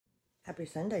Happy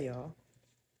Sunday, y'all.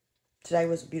 Today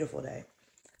was a beautiful day.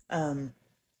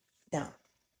 Now,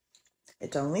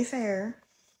 it's only fair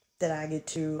that I get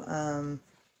to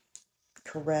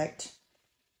correct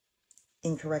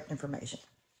incorrect information.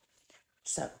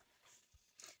 So,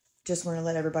 just want to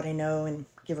let everybody know and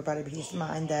give everybody peace of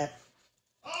mind that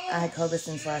I had COVID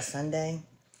since last Sunday,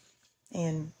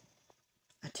 and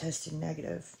I tested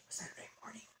negative Saturday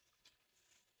morning.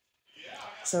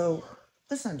 So,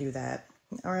 let's not do that.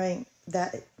 All right?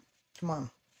 Come on.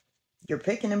 You're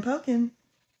picking and poking.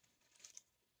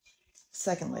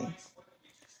 Secondly,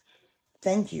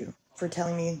 thank you for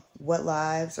telling me what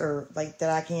lives or like that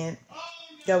I can't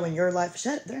go in your life.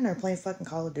 Shut. They're in there playing fucking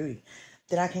Call of Duty.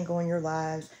 That I can't go in your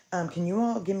lives. Can you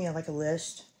all give me a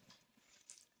list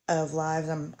of lives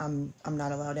I'm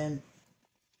not allowed in?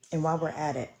 And while we're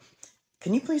at it,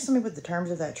 can you please tell me what the terms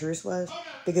of that truce was?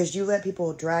 Because you let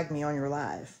people drag me on your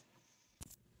live.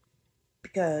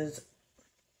 Because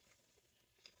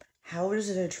how is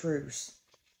it a truce?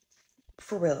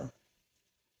 For real.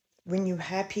 When you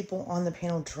have people on the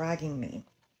panel dragging me,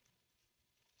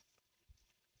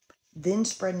 then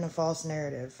spreading a false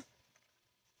narrative.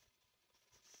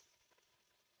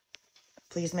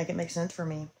 Please make it make sense for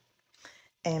me.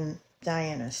 And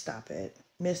Diana, stop it.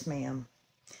 Miss Ma'am,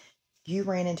 you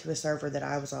ran into a server that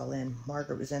I was all in.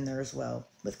 Margaret was in there as well.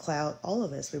 With Cloud, all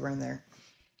of us, we were in there.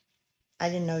 I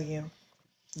didn't know you.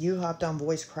 You hopped on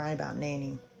voice crying about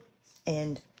Nanny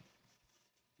and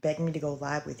begged me to go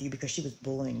live with you because she was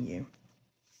bullying you.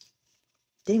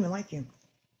 Didn't even like you.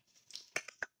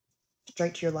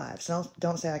 Straight to your live. So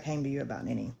don't say I came to you about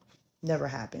Nanny. Never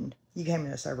happened. You came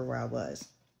in a server where I was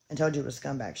and told you what a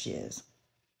scumbag she is.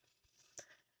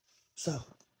 So,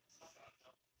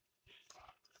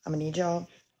 I'm gonna need y'all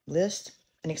list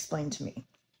and explain to me.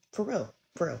 For real.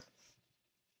 For real.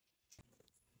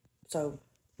 So,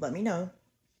 let me know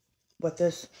what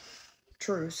this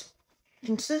truce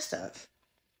consists of.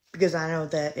 Because I know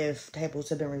that if tables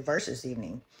had been reversed this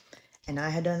evening and I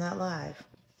had done that live,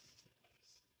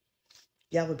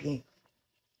 y'all would be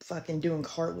fucking doing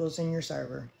cartwheels in your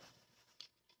server.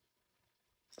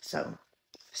 So,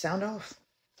 sound off.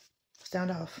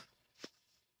 Sound off.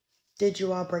 Did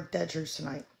you all break that truce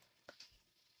tonight?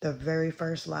 The very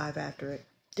first live after it.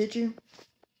 Did you?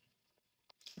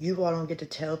 You all don't get to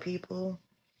tell people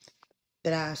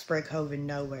that I spread COVID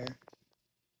nowhere.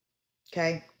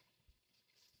 Okay?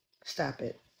 Stop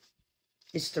it.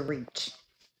 It's the reach.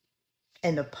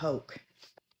 And the poke.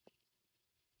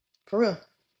 For real.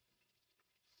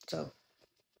 So,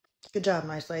 good job,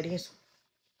 nice ladies.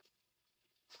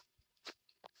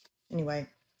 Anyway,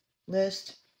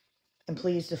 list. And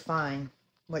please define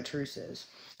what truce is.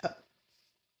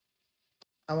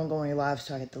 I won't go on your live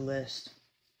so I get the list.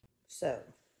 So,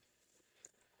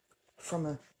 from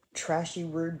a trashy,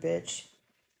 rude bitch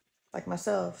like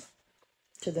myself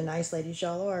to the nice ladies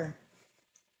y'all are,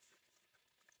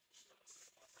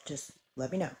 just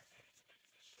let me know.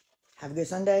 Have a good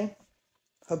Sunday.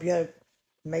 Hope you had an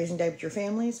amazing day with your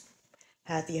families.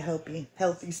 Happy, healthy,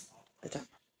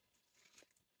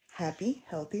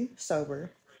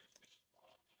 sober.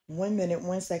 1 minute,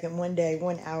 1 second, 1 day,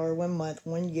 1 hour, 1 month,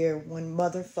 1 year, 1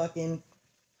 motherfucking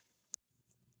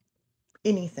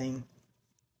anything.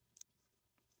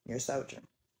 You're a soldier.